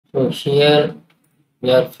So here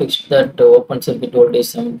we are fixed that open circuit voltage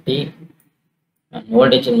 70 and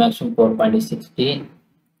voltage in maximum power point is 60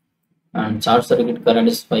 and short circuit current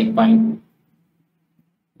is 5.1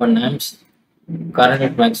 amps. Current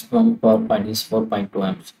at maximum power point is 4.2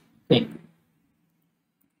 amps. Okay,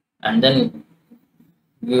 and then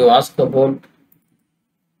you ask about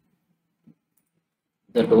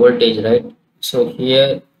the voltage, right? So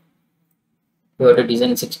here you have to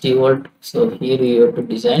design 60 volt. So here you have to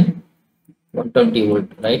design 120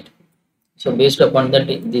 volt, right? So based upon that,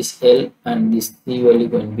 this L and this C value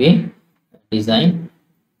going to be designed.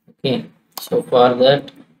 Okay, so for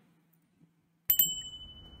that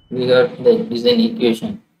we got the design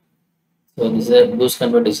equation. So this is a boost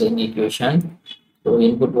converter design equation. So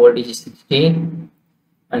input voltage is 60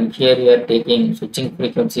 and here we are taking switching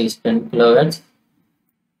frequency is 10 kilohertz.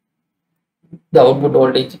 The output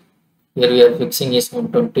voltage here we are fixing is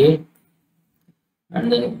 120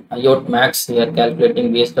 and then IOT max we are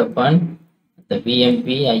calculating based upon the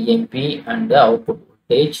VMP, IMP and the output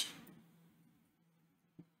voltage.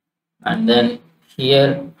 And then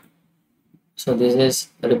here, so this is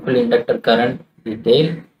ripple inductor current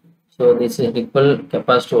detail. So this is ripple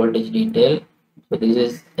capacitor voltage detail. So this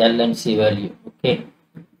is L and C value. Okay,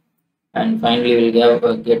 and finally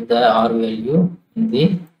we'll get the R value in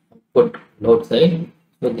the output load side.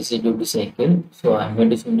 So this is duty cycle. So I'm going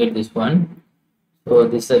to simulate this one. So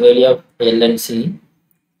this is the value of L and C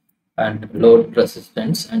and load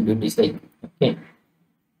resistance and duty cycle. Okay,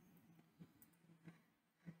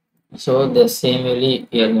 so the same value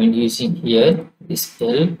we are going to using here this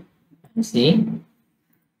L and C,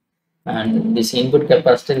 and this input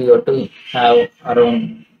capacitor you have to have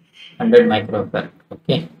around 100 microfarad.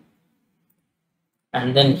 Okay,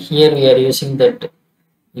 and then here we are using that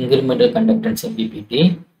incremental conductance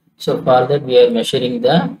MPPT. So for that we are measuring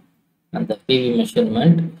the PV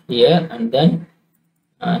measurement here, and then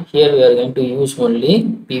here we are going to use only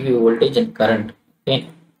PV voltage and current. Okay,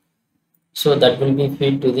 so that will be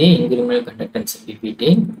fed to the incremental conductance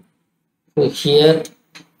MPPT. So here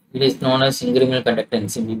it is known as incremental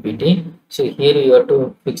conductance MPPT. So here you have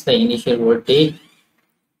to fix the initial voltage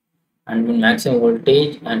and maximum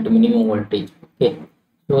voltage and minimum voltage. Okay,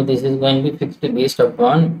 so this is going to be fixed based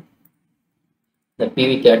upon the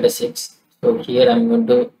PV characteristics. So here I'm going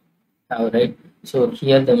to have, right, so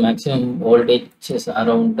here the maximum voltage is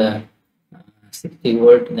around 60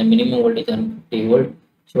 volt, the minimum voltage around 50 volt.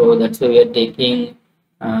 So that's why we are taking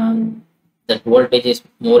that voltage is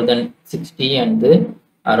more than 60 and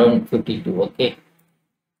around 52. Okay,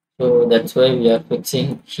 so that's why we are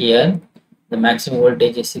fixing here the maximum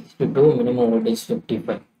voltage is 62, minimum voltage is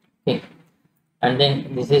 55. Okay, and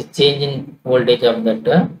then this is change in voltage of that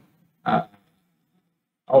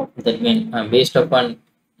that means based upon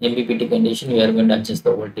MPPT condition we are going to adjust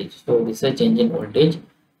the voltage. So this is a change in voltage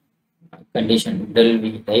condition del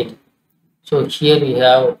V, right? So here we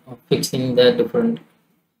have fixing the different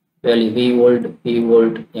value V volt, P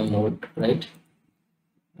volt, M volt, right?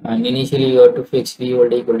 And initially you have to fix V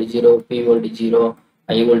volt equal to 0, P volt 0,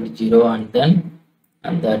 I volt 0, and then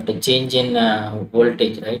that change in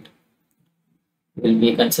voltage, right, will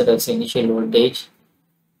be considered as initial voltage.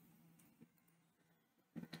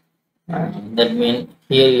 That means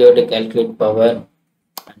here you have to calculate power,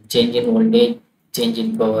 change in voltage, change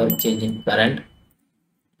in power, change in current.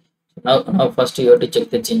 So now first you have to check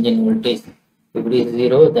the change in voltage. If it is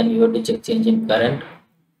 0, then you have to check change in current.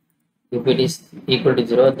 If it is equal to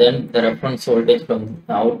 0, then the reference voltage from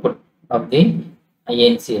the output of the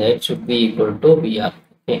INC, right, should be equal to VR.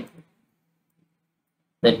 Okay,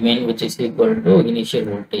 that means which is equal to initial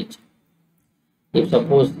voltage. If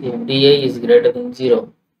suppose if DI is greater than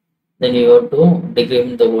 0, then you have to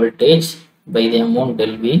decrement the voltage by the amount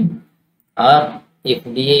del V, or if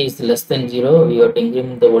DA is less than 0, you have to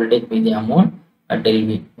increment the voltage by the amount del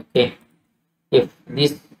V. Okay, if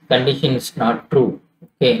this condition is not true,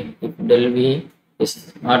 okay, if del V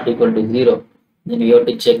is not equal to 0, then we have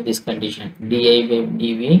to check this condition dI by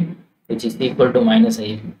dV, which is equal to minus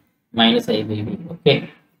I by V. Okay,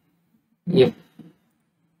 if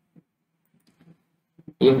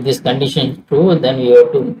this condition is true, then you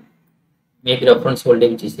have to make reference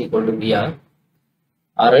voltage which is equal to VR,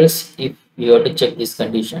 or else if you have to check this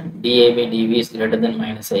condition dI by dV is greater than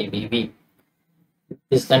minus I by V. If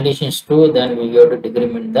this condition is true, then we have to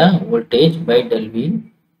decrement the voltage by del V,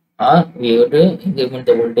 or we have to increment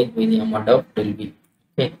the voltage by the amount of del V.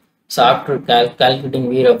 Okay, so after calculating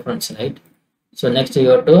V reference, right, so next you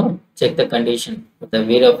have to check the condition. The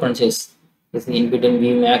V reference is in between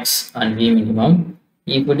V max and V minimum.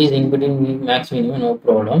 If it is in between V max minimum, no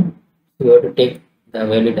problem, you have to take the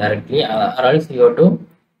value directly, or else you have to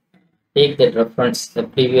take that reference, the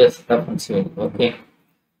previous reference value. Okay,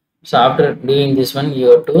 so after doing this one,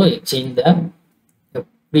 you have to change the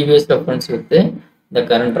previous reference with the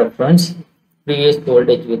current reference, previous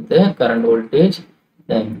voltage with the current voltage,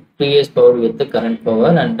 the previous power with the current power,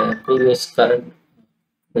 and the previous current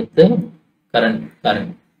with the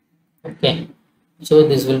current. Okay, so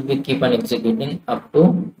this will be keep on executing up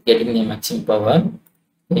to getting the maximum power.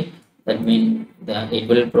 Okay, that means it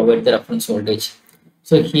will provide the reference voltage.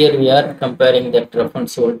 So here we are comparing that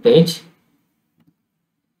reference voltage.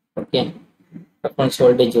 Okay, reference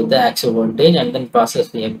voltage with the actual voltage, and then process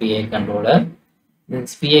the PI controller.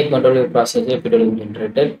 This PI controller will process a PWM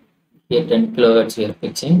generator. Here 10 kilohertz we are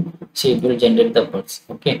fixing, so it will generate the pulse.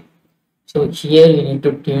 Okay, so here we need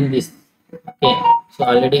to tune this. Okay, so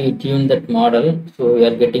already we tuned that model, so we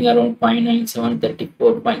are getting around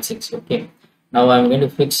 0.9734.6. Okay, now I'm going to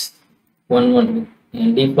fix 1 1.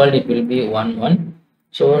 In default it will be 1 1.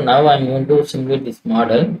 So now I'm going to simulate this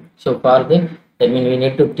model. So for that means we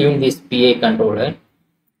need to tune this PA controller.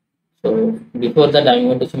 So before that I'm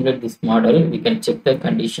going to simulate this model. We can check the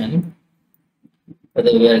condition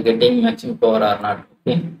whether we are getting maximum power or not.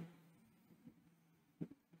 Okay,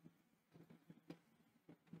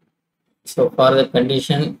 so for the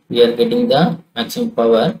condition we are getting the maximum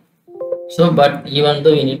power. So but even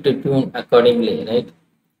though we need to tune accordingly, right?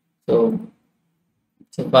 So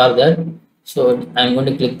for that, so I'm going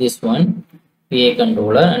to click this one, PA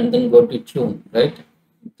controller, and then go to tune, right?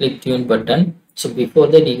 Click tune button. So before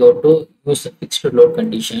that you go to use the fixed load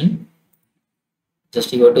condition.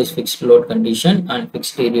 Just you go to fixed load condition and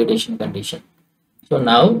fixed irradiation condition. So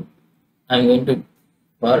now I'm going to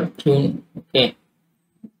for tune. Okay,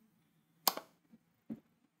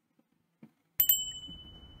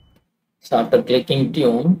 so after clicking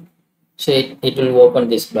tune, so it will open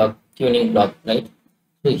this block, tuning block, right?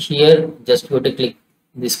 So here just go to click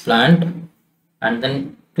this plant and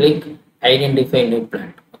then click identify new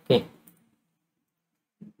plant. Okay,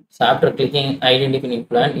 so after clicking identify new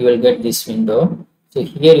plant, you will get this window. So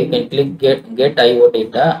here you can click get IO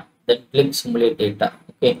data, then click simulate data.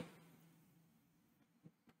 Okay,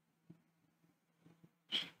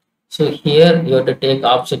 so here you have to take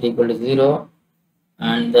offset equal to 0,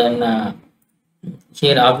 and then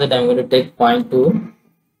here after that I'm going to take 0.2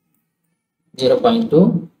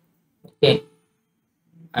 0.2. Okay,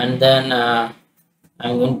 and then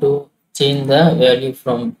I'm going to change the value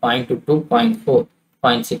from 0.2 to 0.4,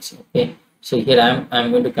 0.6. Okay, so here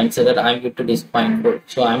I'm going to consider amplitude is 0.4.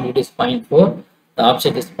 So amplitude is 0.4, the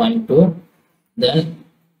offset is 0.2, then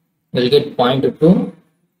you'll get 0.2.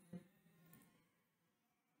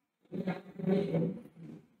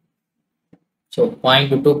 So 0.2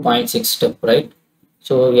 to 0.6 step, right?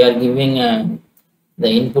 So we are giving the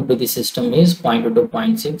input to the system is 0.2 to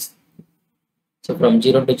 0.6. So from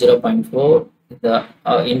 0 to 0.4, the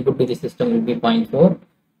input to the system will be 0.4.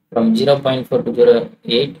 From 0.4 to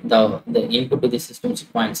 0.8, the input to the system is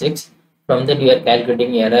 0.6. From that, we are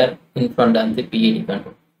calculating error in front of the PID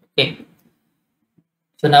control. Okay.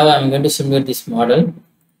 So now I'm going to simulate this model.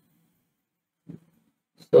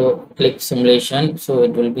 So click simulation. So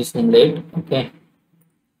it will be simulate. Okay.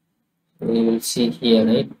 So we will see here,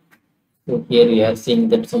 right? So here we are seeing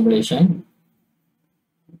that simulation.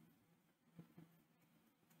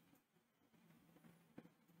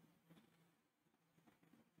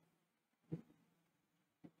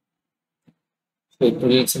 So it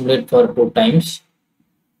will simulate for 2 times.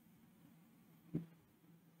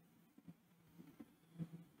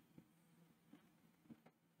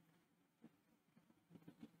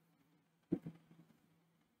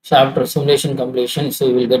 So after simulation completion, so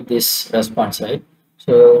you will get this response, right?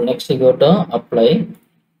 So next you go to apply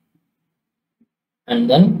and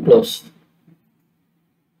then close.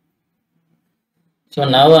 So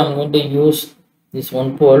now I'm going to use this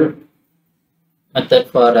one pole method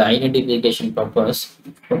for identification purpose.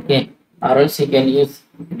 Okay, or else you can use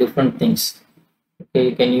different things. Okay,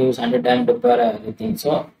 you can use 100 diameter pair everything.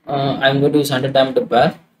 So I'm going to use 100 diameter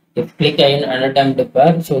pair. If click on 100 diameter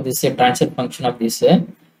pair, so this is a transfer function of this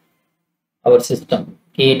our system,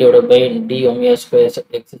 k divided by d omega square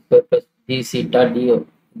x square plus d theta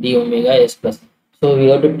d omega s plus. So we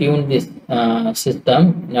have to tune this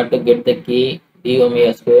system not to get the k d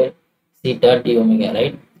omega square theta d omega,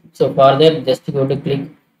 right? So for that, just go to click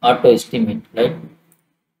auto estimate, right?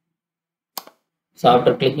 So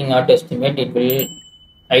after clicking auto estimate, it will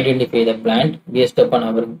identify the plant based upon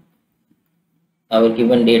our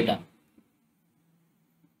given data.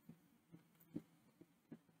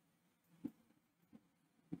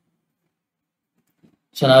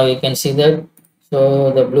 So now you can see that.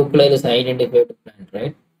 So the blue color is identified plant,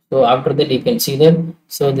 right? So after that you can see that,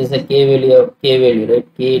 so this is a k value, right?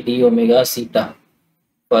 K d omega theta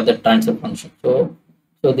for the transfer function. So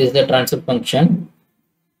this is the transfer function.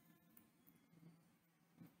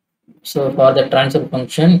 So for the transfer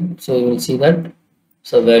function, so you will see that,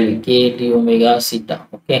 so value k d omega theta.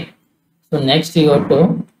 Okay. So next you have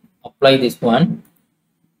to apply this one.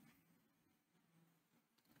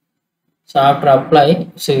 So after apply,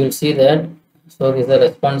 so you will see that, so this is the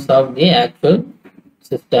response of the actual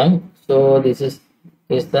system. So this is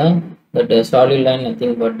the that solid line,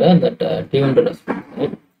 nothing but that tuned response,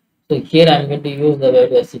 right? So here I am going to use the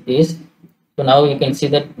value as it is. So now you can see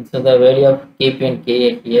that this is the value of kp and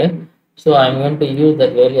ka here. So I am going to use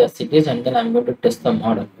that value as it is, and then I am going to test the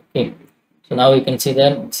model. Okay. So now you can see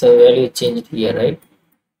that the value changed here, right?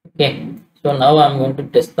 Okay. So now I am going to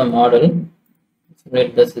test the model,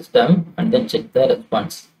 simulate the system, and then check the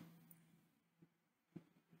response.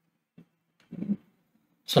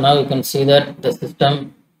 So now you can see that the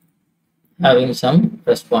system having some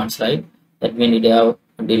response, right? That means it have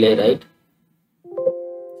a delay, right?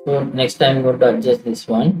 So next time I'm going to adjust this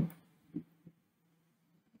one.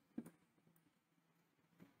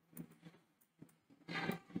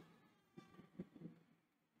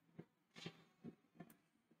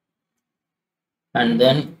 And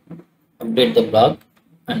then update the block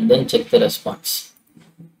and then check the response.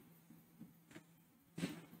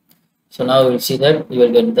 So now you will see that you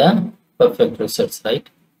will get the perfect results, right?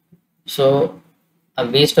 So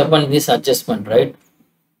based upon this adjustment, right?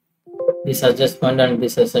 This adjustment and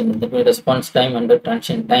this assessment, that means response time and the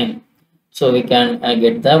transition time. So we can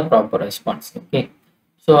get the proper response. Okay.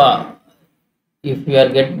 So if we are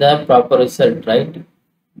get the proper result, right?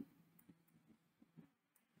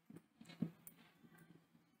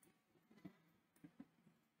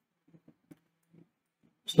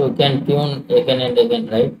 So you can tune again and again,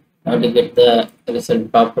 right? Now to get the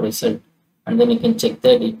result, proper result, and then you can check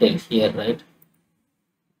the detail here, right?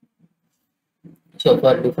 So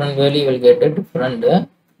for different value, you will get a different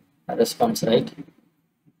response, right?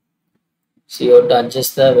 So you have to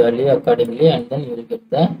adjust the value accordingly, and then you will get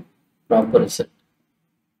the proper result.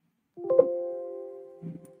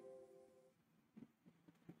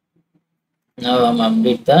 Now I'm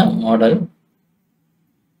update the model.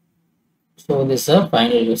 So this is a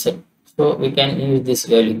final result. So we can use this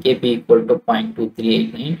value kp equal to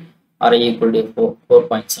 0.2389, ra equal to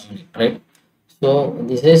 4.78, right? So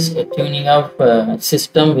this is a tuning of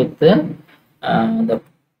system with the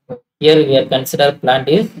here we are consider plant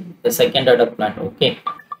is the second order plant. Okay.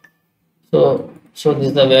 So this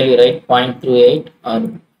is the value, right? 0.38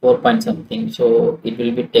 or 4 point something. So it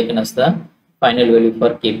will be taken as the final value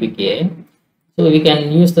for kpka. So we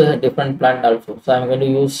can use the different plant also. So I'm going to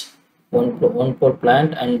use one pole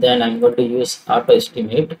plant, and then I'm going to use auto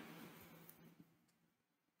estimate.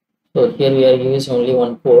 So here we are using only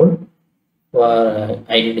one pole for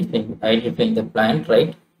identifying the plant,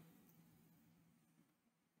 right?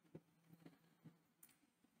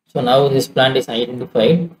 So now this plant is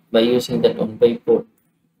identified by using that 1 by 4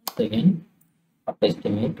 again auto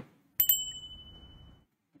estimate.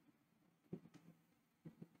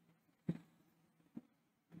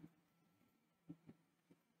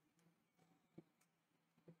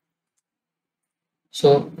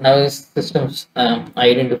 So now this systems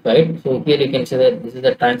identified. So here you can see that this is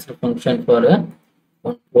the transfer function for a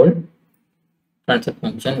 1 pole transfer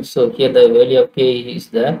function. So here the value of k is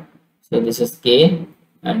there. So this is k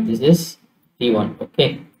and this is t1.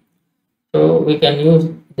 Okay. So we can use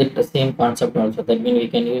the same concept also. That means we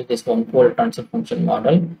can use this 1 pole transfer function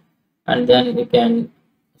model, and then we can,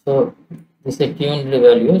 so this is a tuned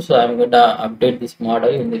value. So I'm going to update this model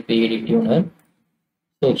in the PED tuner.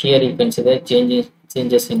 So here you can see the changes in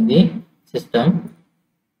the system.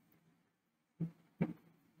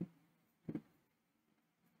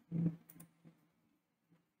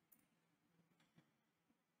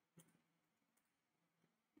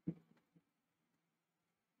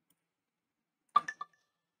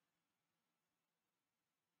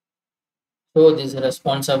 So this is a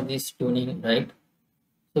response of this tuning, right?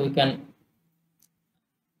 So we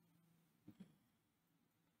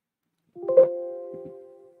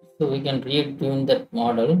can retune that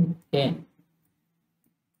model. Okay.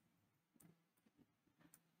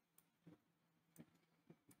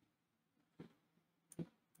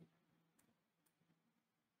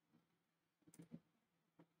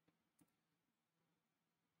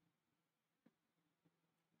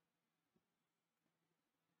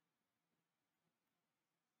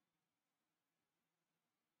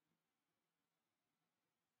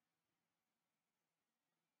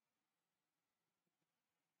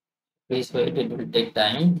 Please wait, it will take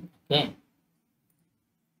time. Okay.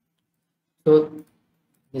 So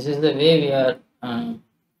this is the way we are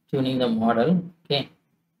tuning the model. Okay.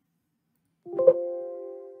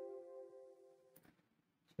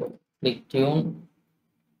 So click tune.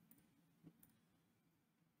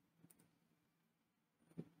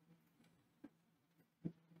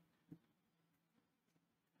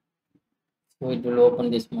 So it will open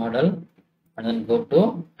this model and then go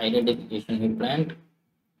to identification viewplant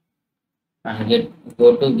and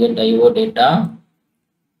go to get IO data.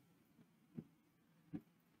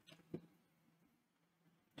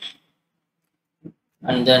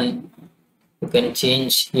 And then you can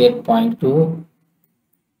change here 0.2,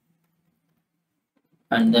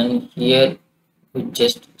 and then here you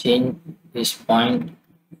just change this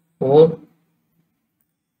 0.4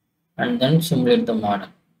 and then simulate the model.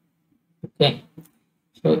 Okay,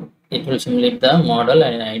 so it will simulate the model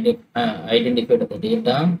and identify the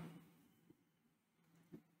data.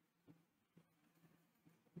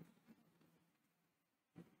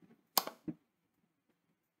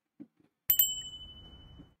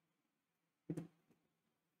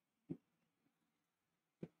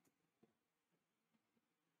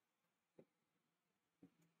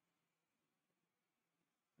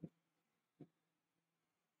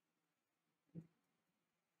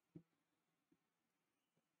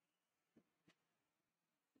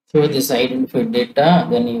 So this identified data,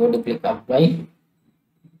 then you have to click apply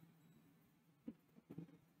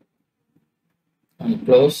and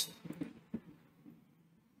close.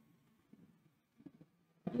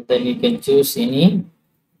 And then you can choose any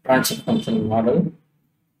transfer function model.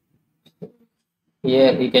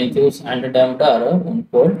 Here you can choose under diameter or one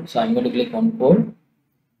pole. So I'm going to click one pole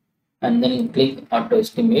and then click auto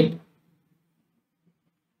estimate.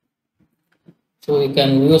 So you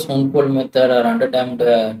can use one pole method or under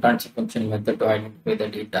diameter transfer function method to identify the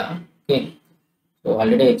data. Okay. So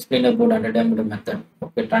already explained about under diameter method.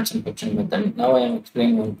 Okay, transfer function method. Now I am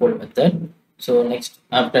explaining one pole method. So next,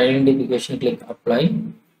 after identification, click apply.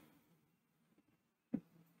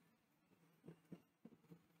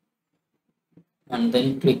 And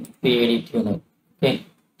then click PID tuner. Okay.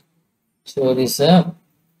 So this is a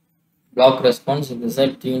block response. This is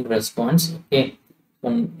a tuned response. Okay. So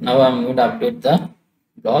now I'm going to update the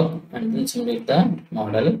block and then simulate the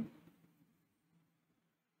model.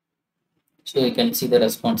 So you can see the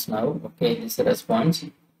response now. Okay, this is the response.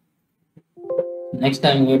 Next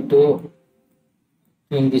I'm going to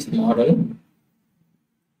tune this model.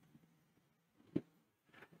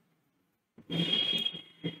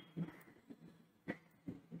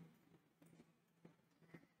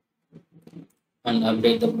 And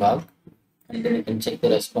update the block, and then you can check the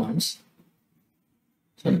response.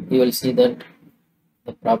 So you will see that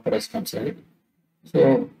the proper response, right?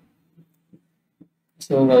 So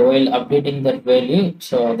while updating that value,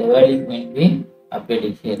 so the value will be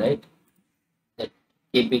updated here, right? That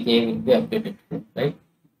KPK will be updated here, right?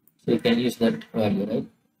 So you can use that value, right?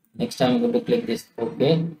 Next time I'm going to click this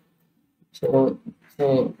OK. So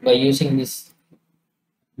by using this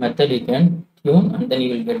method you can tune, and then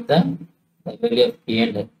you will get the value of P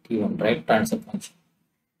and T1, right? Transfer function.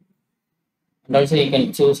 And also you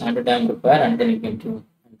can choose under diameter pair and then you can tune,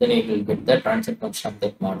 and then you will get the transfer function of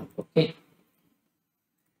that model. Okay.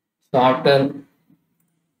 So after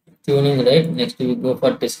tuning, right, next we go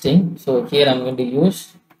for testing. So here I'm going to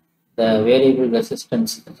use the variable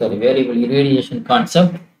resistance, variable irradiation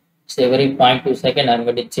concept. So every 0.2 second I'm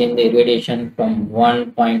going to change the irradiation from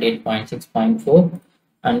 1.8, 0.6, 0.4,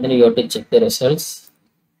 and then you have to check the results.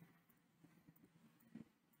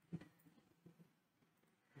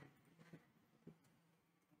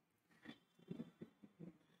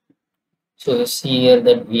 So see here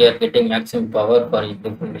that we are getting maximum power for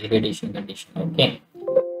different irradiation condition. Okay.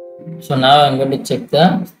 So now I'm going to check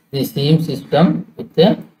the same system with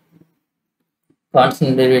the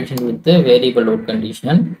constant irradiation with the variable load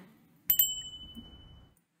condition.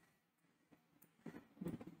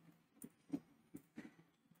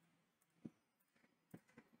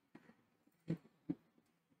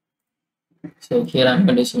 So here I'm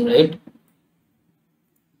going to simulate.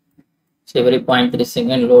 So every 0.3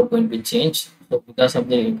 second load going to be changed. So because of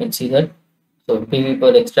that you can see that. So PV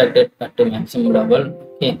power extracted at the maximum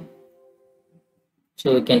level. Okay.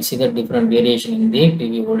 So you can see the different variation in the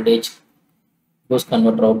PV voltage, boost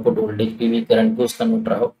converter output voltage, PV current, boost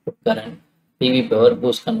converter output current, PV power,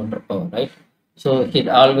 boost converter power, right? So it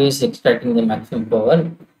always extracting the maximum power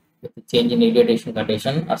with the change in irradiation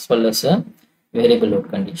condition as well as a variable load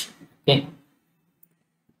condition. Okay.